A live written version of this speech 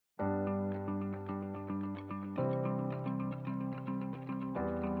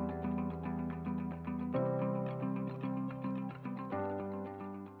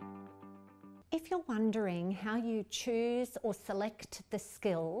if you're wondering how you choose or select the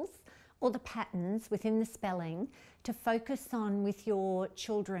skills or the patterns within the spelling to focus on with your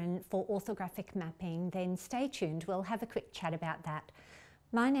children for orthographic mapping, then stay tuned. We'll have a quick chat about that.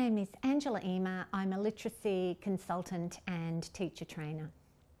 My name is Angela Emer. I'm a literacy consultant and teacher trainer.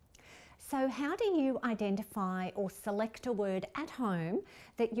 So how do you identify or select a word at home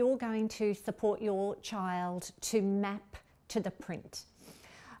that you're going to support your child to map to the print?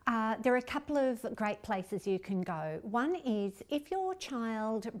 There are a couple of great places you can go. One is if your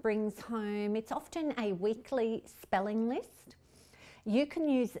child brings home, it's often a weekly spelling list. You can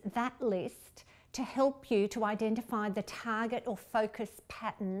use that list to help you to identify the target or focus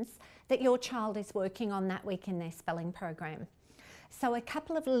patterns that your child is working on that week in their spelling program. So a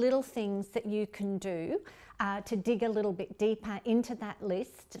couple of little things that you can do to dig a little bit deeper into that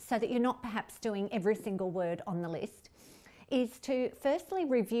list so that you're not perhaps doing every single word on the list is to firstly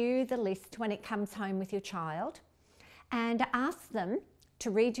review the list when it comes home with your child and ask them to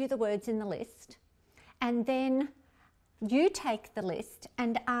read you the words in the list, and then you take the list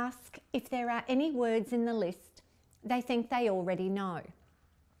and ask if there are any words in the list they think they already know.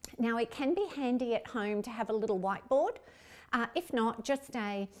 Now, it can be handy at home to have a little whiteboard. If not, just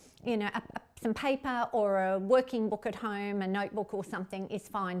some paper or a working book at home, a notebook or something is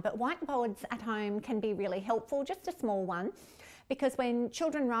fine. But whiteboards at home can be really helpful, just a small one, because when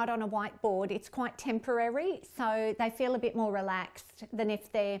children write on a whiteboard, it's quite temporary, so they feel a bit more relaxed than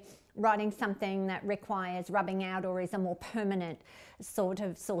if they're writing something that requires rubbing out or is a more permanent sort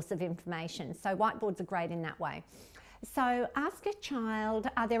of source of information. So whiteboards are great in that way. So ask a child,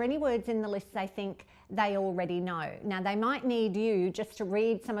 are there any words in the list they think they already know? Now, they might need you just to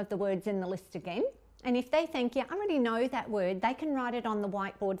read some of the words in the list again. And if they think, yeah, I already know that word, they can write it on the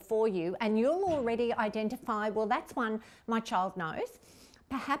whiteboard for you and you'll already identify, well, that's one my child knows.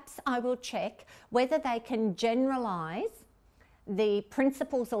 Perhaps I will check whether they can generalize the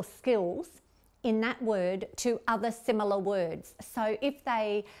principles or skills in that word to other similar words. So if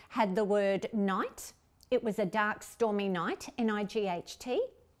they had the word night, it was a dark, stormy night, N-I-G-H-T.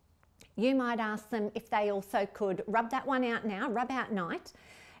 You might ask them if they also could rub that one out now, rub out night.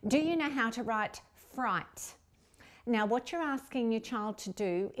 Do you know how to write fright? Now, what you're asking your child to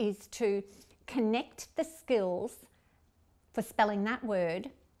do is to connect the skills for spelling that word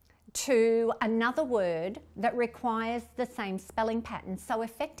to another word that requires the same spelling pattern. So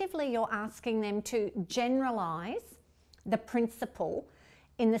effectively, you're asking them to generalize the principle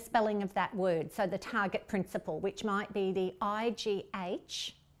in the spelling of that word. So the target principle, which might be the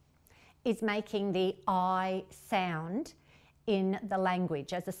IGH, is making the I sound in the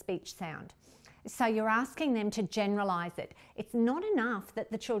language as a speech sound. So you're asking them to generalize it. It's not enough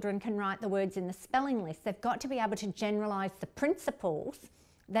that the children can write the words in the spelling list. They've got to be able to generalize the principles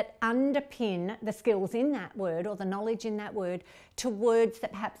that underpin the skills in that word or the knowledge in that word to words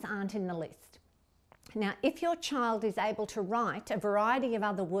that perhaps aren't in the list. Now, if your child is able to write a variety of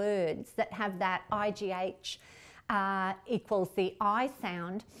other words that have that IGH equals the I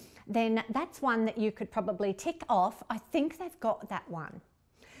sound, then that's one that you could probably tick off. I think they've got that one.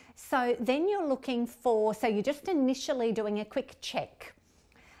 So then you're looking for, so you're just initially doing a quick check.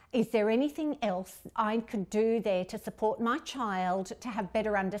 Is there anything else I could do there to support my child to have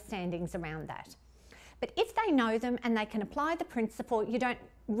better understandings around that? But if they know them and they can apply the principle, you don't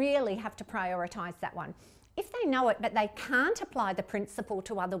really have to prioritise that one. If they know it but they can't apply the principle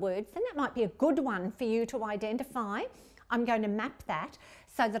to other words, then that might be a good one for you to identify. I'm going to map that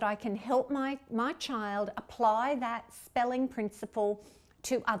so that I can help my child apply that spelling principle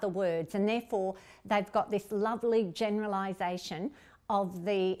to other words, and therefore they've got this lovely generalisation of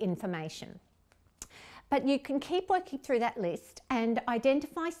the information. But you can keep working through that list and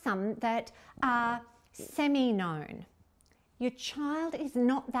identify some that are semi-known. Your child is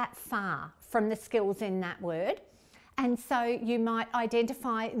not that far from the skills in that word, and so you might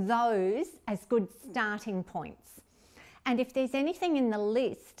identify those as good starting points. And if there's anything in the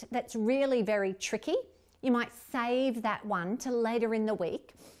list that's really very tricky, you might save that one to later in the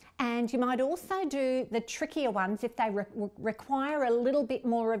week. And you might also do the trickier ones if they require a little bit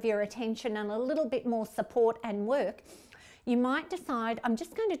more of your attention and a little bit more support and work. You might decide, I'm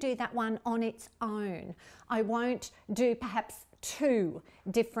just going to do that one on its own. I won't do perhaps 2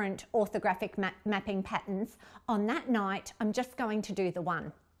 different orthographic mapping patterns on that night. I'm just going to do the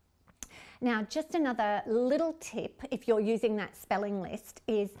one. Now, just another little tip if you're using that spelling list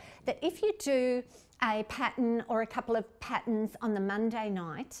is that if you do a pattern or a couple of patterns on the Monday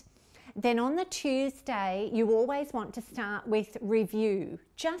night, then on the Tuesday you always want to start with review.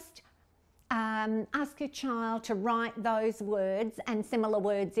 Just ask your child to write those words and similar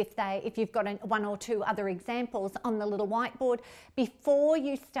words if you've got one or two other examples on the little whiteboard before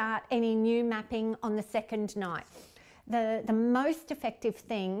you start any new mapping on the second night. The most effective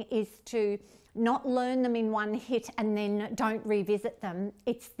thing is to not learn them in one hit and then don't revisit them.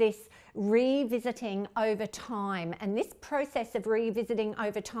 It's this revisiting over time, and this process of revisiting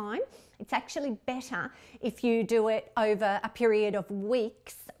over time, it's actually better if you do it over a period of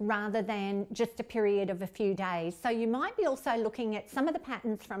weeks rather than just a period of a few days. So you might be also looking at some of the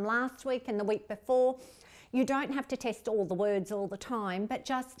patterns from last week and the week before. You don't have to test all the words all the time, but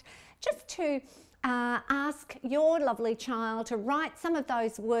just to ask your lovely child to write some of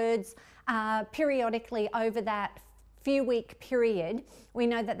those words periodically over that few week period. We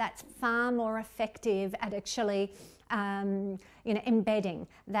know that that's far more effective at actually embedding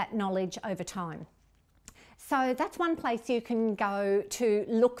that knowledge over time. So that's one place you can go to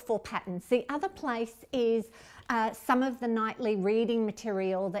look for patterns. The other place is some of the nightly reading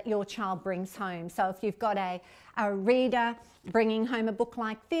material that your child brings home. So if you've got a reader bringing home a book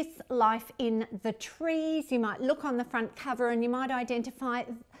like this, Life in the Trees, you might look on the front cover and you might identify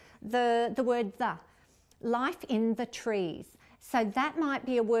the word "the," life in the trees. So that might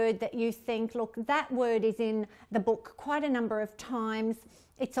be a word that you think, look, that word is in the book quite a number of times.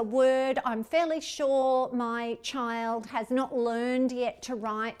 It's a word I'm fairly sure my child has not learned yet to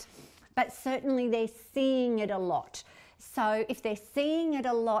write, but certainly they're seeing it a lot. So if they're seeing it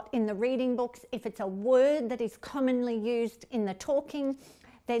a lot in the reading books, if it's a word that is commonly used in the talking,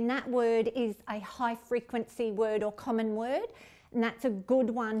 then that word is a high frequency word or common word, and that's a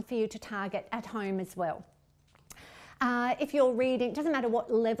good one for you to target at home as well. If you're reading, it doesn't matter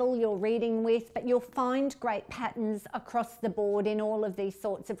what level you're reading with, but you'll find great patterns across the board in all of these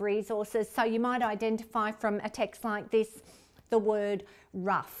sorts of resources. So you might identify from a text like this the word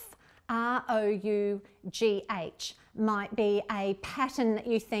rough, R-O-U-G-H, might be a pattern that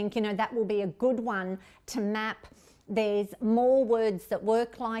you think, that will be a good one to map. There's more words that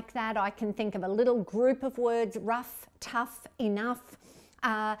work like that. I can think of a little group of words: rough, tough, enough.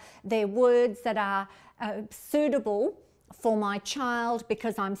 They're words that are suitable for my child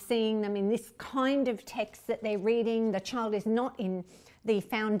because I'm seeing them in this kind of text that they're reading. The child is not in the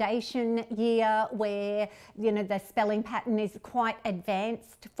foundation year where the spelling pattern is quite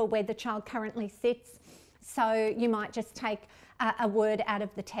advanced for where the child currently sits. So you might just take a word out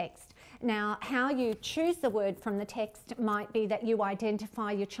of the text. Now, how you choose the word from the text might be that you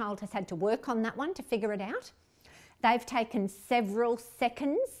identify your child has had to work on that one to figure it out. They've taken several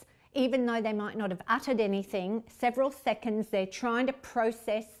seconds, even though they might not have uttered anything, several seconds, they're trying to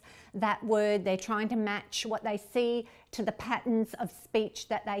process that word, they're trying to match what they see to the patterns of speech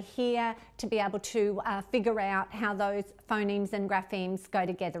that they hear to be able to figure out how those phonemes and graphemes go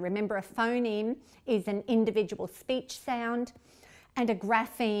together. Remember, a phoneme is an individual speech sound, and a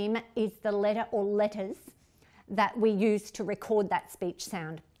grapheme is the letter or letters that we use to record that speech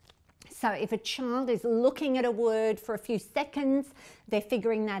sound. So if a child is looking at a word for a few seconds, they're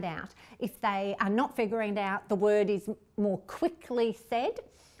figuring that out. If they are not figuring it out, the word is more quickly said,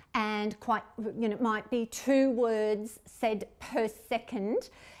 and it might be 2 words said per second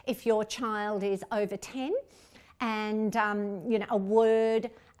if your child is over 10, and a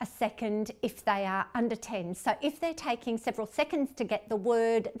word a second if they are under 10. So if they're taking several seconds to get the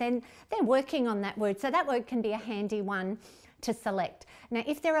word, then they're working on that word. So that word can be a handy one to select. Now,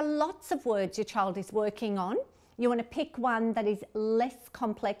 if there are lots of words your child is working on, you want to pick one that is less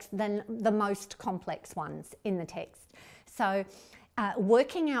complex than the most complex ones in the text. So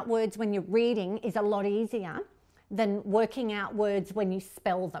working out words when you're reading is a lot easier than working out words when you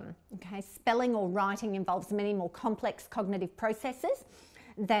spell them. Okay, spelling or writing involves many more complex cognitive processes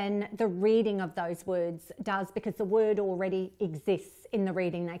than the reading of those words does, because the word already exists in the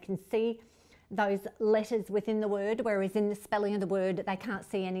reading. They can see those letters within the word, whereas in the spelling of the word, they can't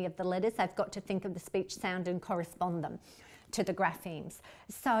see any of the letters. They've got to think of the speech sound and correspond them to the graphemes.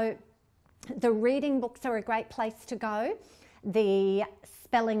 So the reading books are a great place to go. The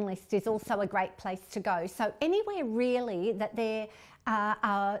spelling list is also a great place to go. So anywhere really that there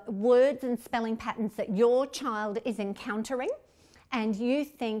are words and spelling patterns that your child is encountering, and you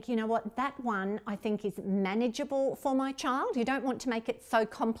think, that one I think is manageable for my child. You don't want to make it so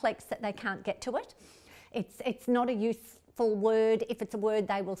complex that they can't get to it. It's not a useful word if it's a word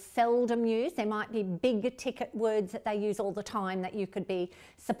they will seldom use. There might be big ticket words that they use all the time that you could be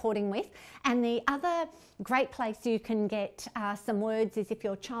supporting with. And the other great place you can get some words is if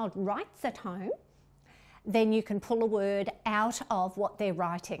your child writes at home, then you can pull a word out of what they're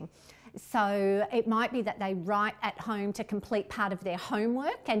writing. So it might be that they write at home to complete part of their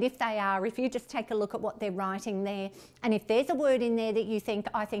homework. And if they are, if you just take a look at what they're writing there, and if there's a word in there that you think,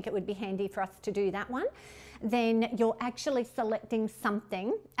 I think it would be handy for us to do that one, then you're actually selecting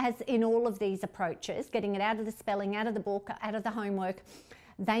something, as in all of these approaches, getting it out of the spelling, out of the book, out of the homework.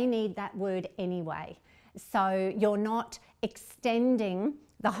 They need that word anyway. So you're not extending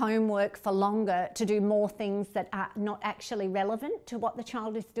the homework for longer to do more things that are not actually relevant to what the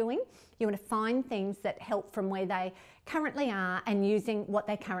child is doing. You want to find things that help from where they currently are and using what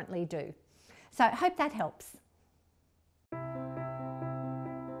they currently do. So I hope that helps.